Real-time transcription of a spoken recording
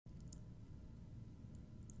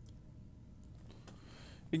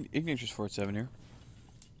Ignatius 47 here.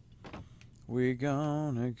 We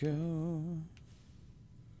gonna go.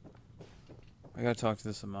 I gotta talk to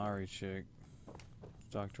this Amari chick.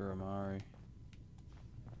 Dr. Amari.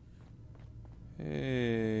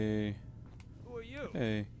 Hey. Who are you?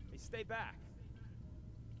 Hey. Hey, stay back.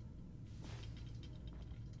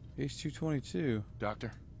 H222.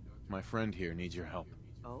 Doctor, my friend here needs your help.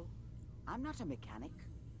 Oh? I'm not a mechanic.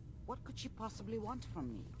 What could she possibly want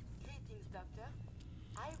from me? Greetings, Doctor.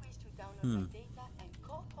 I wish to download my data and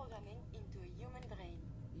core programming into a human brain.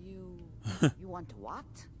 You want what?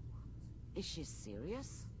 Is she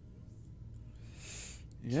serious?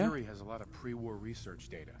 Yeah. Curie has a lot of pre-war research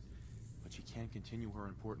data, but she can't continue her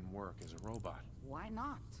important work as a robot. Why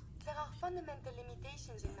not? There are fundamental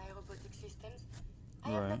limitations in my robotic systems. I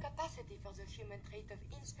have no capacity for the human trait of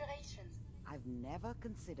inspiration. I've never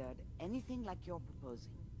considered anything like you're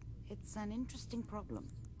proposing. It's an interesting problem.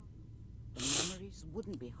 The memories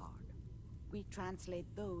wouldn't be hard. We translate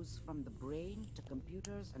those from the brain to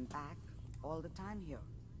computers and back all the time here.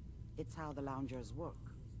 It's how the loungers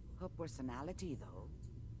work. Her personality, though.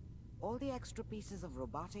 All the extra pieces of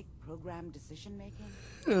robotic program decision-making.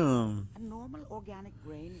 A normal organic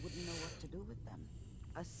brain wouldn't know what to do with them.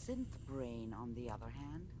 A synth brain, on the other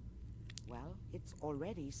hand, well, it's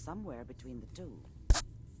already somewhere between the two.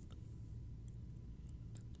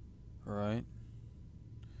 Right.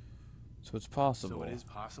 So it's possible. So it is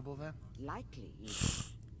possible then? Likely, even.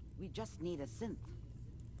 We just need a synth.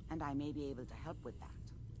 And I may be able to help with that.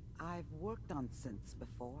 I've worked on synths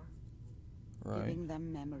before. Right. Giving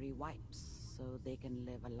them memory wipes so they can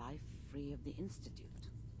live a life free of the Institute.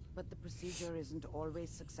 But the procedure isn't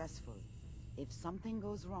always successful. If something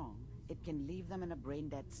goes wrong, it can leave them in a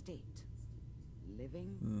brain-dead state.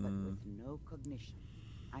 Living, but with no cognition.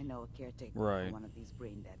 I know a caretaker for one of these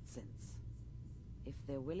brain-dead synths. If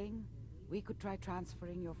they're willing, we could try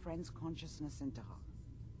transferring your friend's consciousness into her.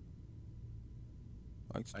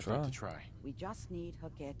 I'd like to try. We just need her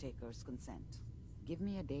caretaker's consent. Give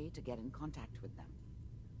me a day to get in contact with them.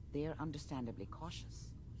 They're understandably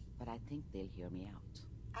cautious, but I think they'll hear me out.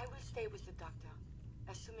 I will stay with the doctor.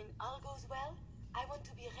 Assuming all goes well, I want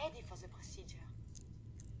to be ready for the procedure.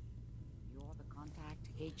 You're the contact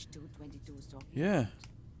H222 is talking Yeah. about.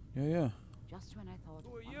 Yeah. Just when I thought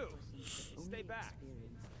Who are one you? person could Stay only back.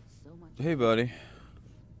 experience so much. Hey, buddy.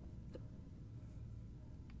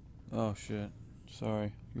 Oh, shit.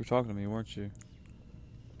 Sorry. You were talking to me, weren't you?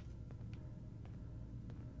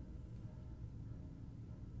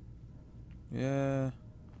 Yeah.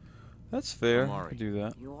 That's fair. I could do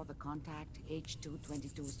that. You're the contact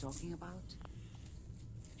H222 is talking about?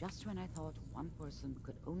 Just when I thought one person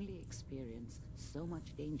could only experience so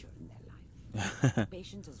much danger in their life. The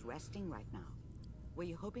patient is resting right now. Were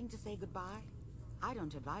you hoping to say goodbye? I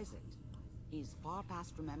don't advise it. He's far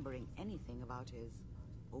past remembering anything about his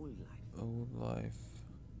old life. Old life.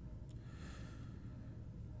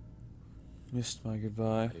 Missed my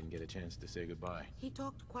goodbye. I didn't get a chance to say goodbye. He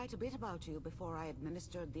talked quite a bit about you before I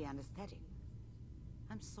administered the anesthetic.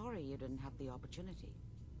 I'm sorry you didn't have the opportunity.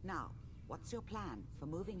 Now, what's your plan for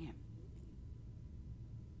moving him?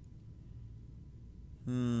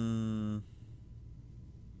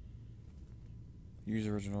 Use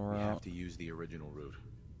original route. We have to use the original route.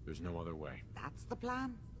 There's no other way. That's the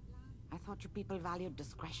plan? I thought you people valued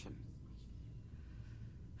discretion.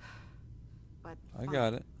 But I fine.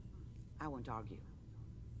 got it. I won't argue.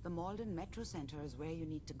 The Malden Metro Center is where you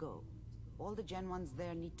need to go. All the Gen 1s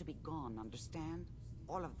there need to be gone, understand?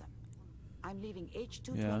 All of them. I'm leaving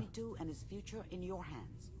H222 and his future in your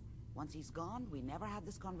hands. Once he's gone, we never had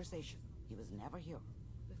this conversation. He was never here.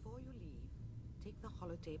 Before you leave, take the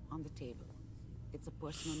holotape on the table. It's a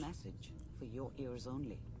personal message for your ears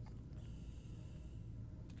only.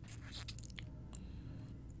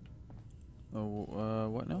 Oh,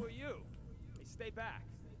 what now? Who are you? Hey, stay back.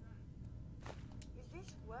 Is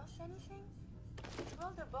this worth anything? This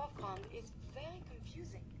world above ground is very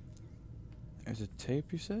confusing. There's a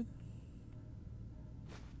tape, you said?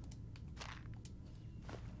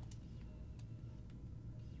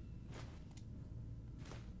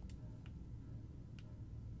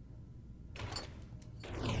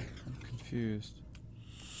 I'm confused.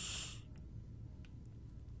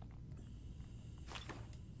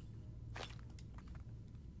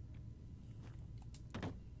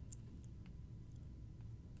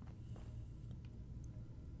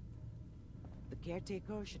 The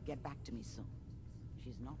caretaker should get back to me soon.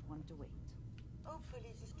 She's not one to wait.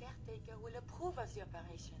 Hopefully this caretaker will approve of the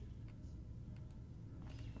operation.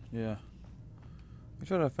 Yeah. I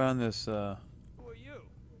thought I found this, Who are you?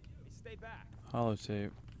 Hey, stay back.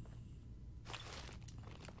 holotape.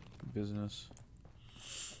 Business.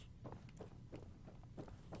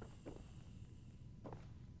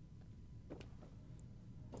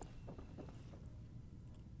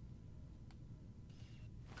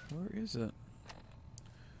 Where is it?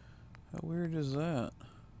 How weird is that?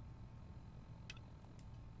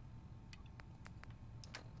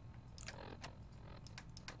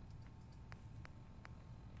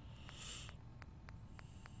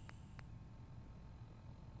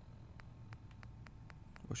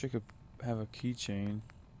 Wish I could have a keychain.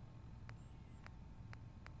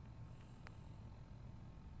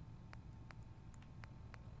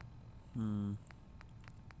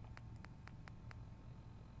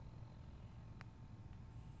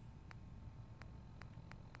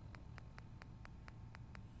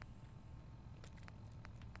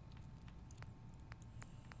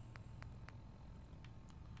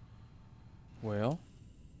 Well,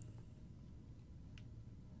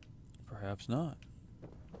 perhaps not.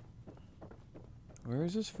 Where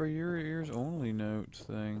is this for your ears only notes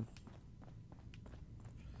thing?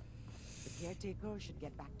 The caretaker should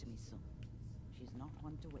get back to me soon. She's not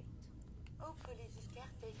one to wait. Hopefully this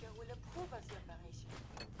caretaker will approve of the operation.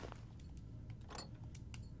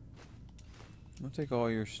 I'll take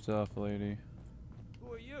all your stuff, lady.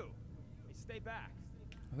 Who are you? Hey, stay back.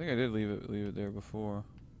 I think I did leave it there before.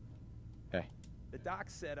 Hey. The doc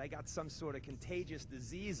said I got some sort of contagious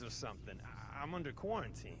disease or something. I'm under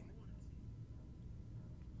quarantine.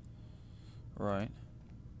 Right.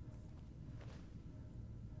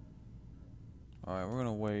 Alright, we're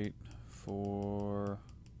gonna wait for,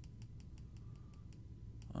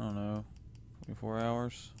 I don't know, 24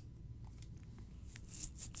 hours.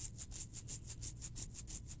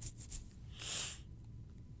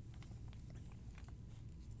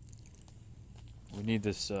 We need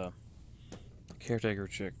this caretaker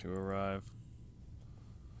chick to arrive.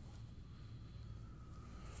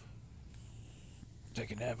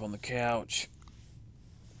 Take a nap on the couch.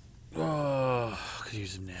 Oh, could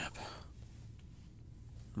use a nap.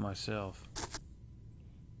 Myself.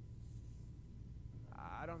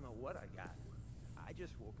 I don't know what I got. I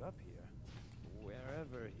just woke up here.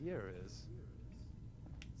 Wherever here is.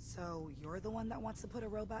 So, you're the one that wants to put a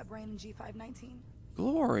robot brain in G519?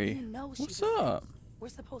 Glory, You know she what's was up? sent. We're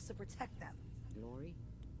supposed to protect them. Glory,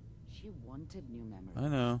 she wanted new memories. I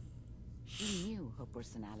know. She knew her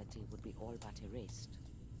personality would be all but erased.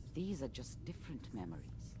 These are just different memories.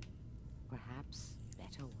 Perhaps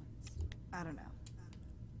better ones. I don't know.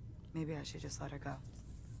 Maybe I should just let her go.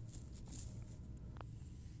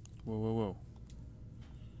 Whoa, whoa, whoa.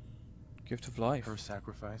 Gift of life. Her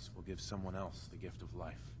sacrifice will give someone else the gift of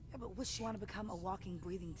life. Yeah, but would she want to become a walking,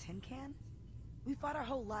 breathing tin can? We fought our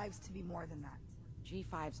whole lives to be more than that.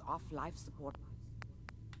 G5's off life support.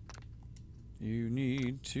 You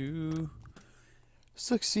need to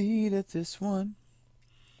succeed at this one.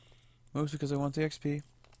 Mostly because I want the XP.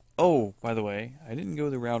 Oh, by the way, I didn't go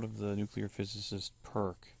the route of the nuclear physicist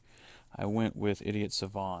perk. I went with idiot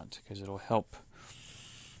savant because it'll help.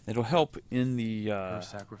 It'll help in the Her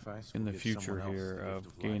sacrifice in will the give future someone else here the of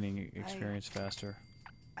gift of life. gaining experience faster.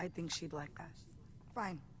 I think she'd like that.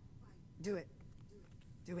 Fine. Do it.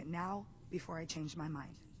 Do it now, before I change my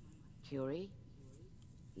mind. Curie,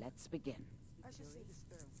 let's begin. I should see this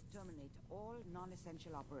through. Terminate all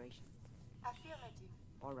non-essential operations. Affirmative.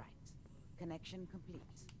 All right. Connection complete.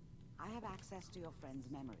 I have access to your friend's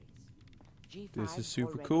memories. G5 This is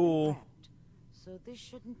super already cool. been prepped, so this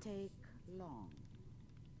shouldn't take long.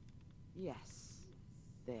 Yes.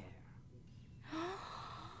 There.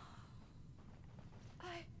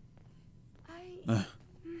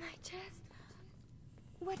 My chest.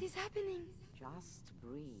 What is happening? Just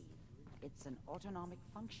breathe. It's an autonomic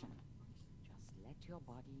function. Just let your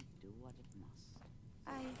body do what it must.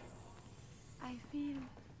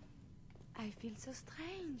 I feel so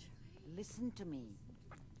strange. Listen to me.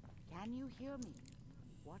 Can you hear me?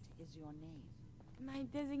 What is your name? My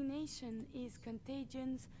designation is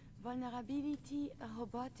Contagions Vulnerability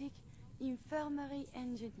Robotic Infirmary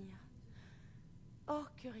Engineer. Or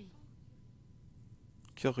Curie.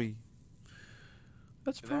 Curie.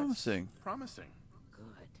 That's promising. Promising.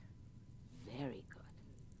 Good. Very good.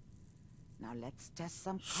 Now let's test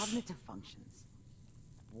some cognitive functions.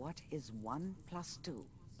 What is 1 plus 2?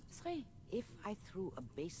 3. If I threw a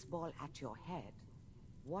baseball at your head,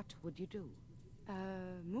 what would you do?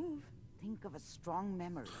 Move. Think of a strong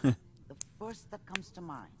memory. The first that comes to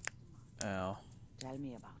mind. Ow. Tell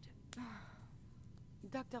me about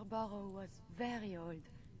it. Dr. Burrow was very old.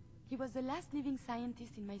 He was the last living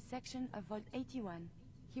scientist in my section of Vault 81.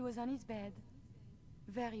 He was on his bed.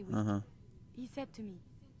 Very weak. He said to me,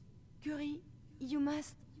 "Curie, you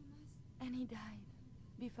must..." And he died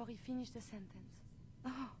before he finished the sentence.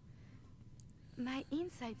 Oh, my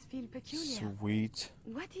insides feel peculiar. Sweet.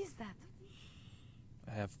 What is that?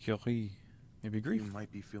 I have Curie. Maybe grief. You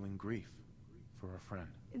might be feeling grief for a friend.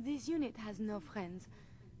 This unit has no friends,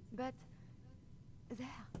 but there,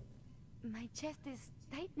 my chest is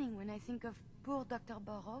tightening when I think of poor Dr.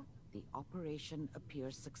 Barrow. The operation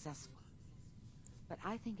appears successful. But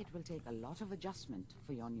I think it will take a lot of adjustment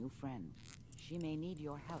for your new friend. She may need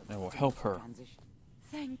your help. I will to help make the her. transition.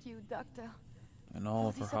 Thank you, Doctor. And all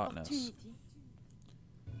of for her this hotness. opportunity.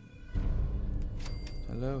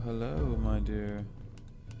 Hello, hello, my dear.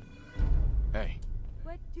 Hey,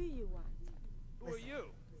 What do you want? Who are Listen. you?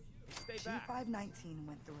 Stay back. G519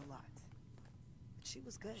 went through a lot. But she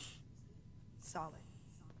was good. Solid.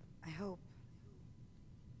 I hope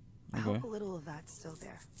Okay. a little of that's still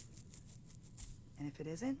there. And if it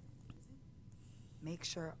isn't, make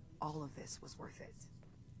sure all of this was worth it.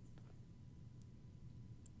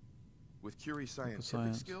 With Curie's scientific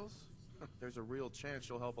science. skills, there's a real chance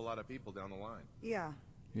she'll help a lot of people down the line. Yeah,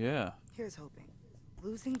 Yeah, here's hoping.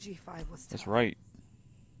 Losing G5 was tough. that's right.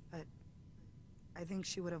 But I think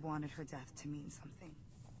she would have wanted her death to mean something.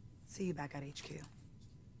 See you back at HQ.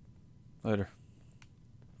 Later.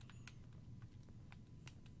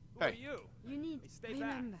 Who are Hey. you? You need Stay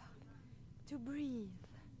back. remember to breathe.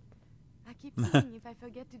 I keep thinking if I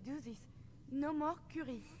forget to do this, no more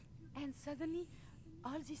Curie. And suddenly,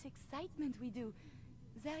 all this excitement we do,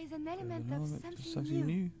 there is an element of something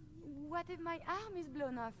new. What if my arm is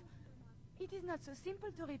blown off? It is not so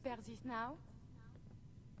simple to repair this now.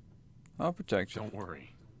 I'll protect you. don't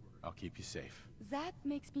worry. I'll keep you safe. That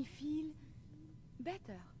makes me feel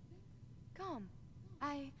better. Calm.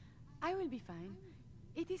 I will be fine.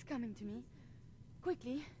 It is coming to me.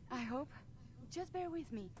 Quickly, I hope. Just bear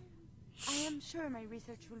with me. I am sure my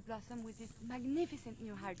research will blossom with this magnificent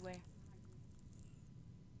new hardware.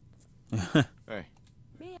 Hey,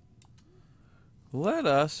 Let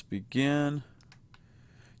us begin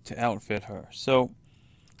to outfit her. So,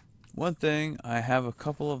 one thing, I have a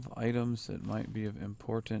couple of items that might be of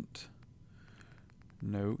important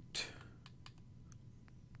note.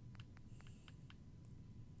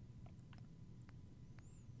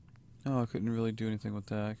 Oh, I couldn't really do anything with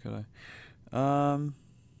that, could I?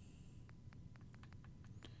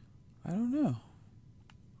 I don't know.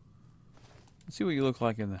 Let's see what you look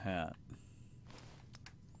like in the hat.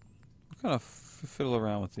 I'll kind of fiddle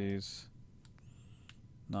around with these.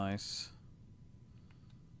 Nice.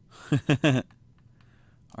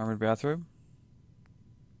 Armored bathrobe.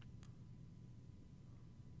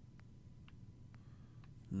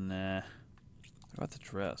 Nah. What about the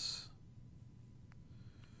dress?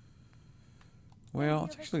 Well,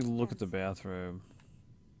 let's actually look at the bathrobe.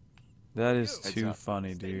 That is Heads too up.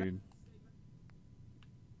 funny, dude.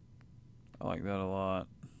 I like that a lot.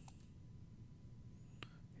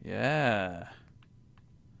 Yeah.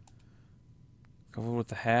 Coupled with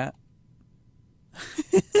the hat.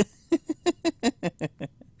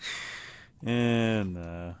 And,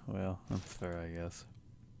 well, that's fair, I guess.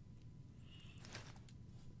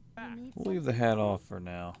 We'll leave the hat off for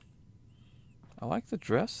now. I like the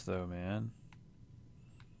dress, though, man.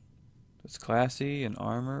 It's classy and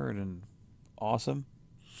armored and awesome.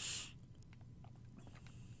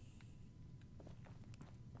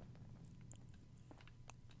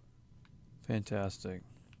 Fantastic.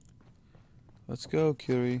 Let's go,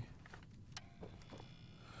 Curie.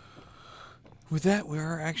 With that, we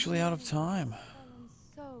are actually out of time,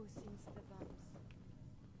 So since the bumps.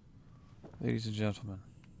 ladies and gentlemen.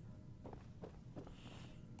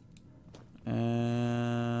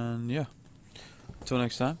 And yeah, until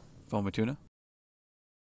next time, follow me, Tuna.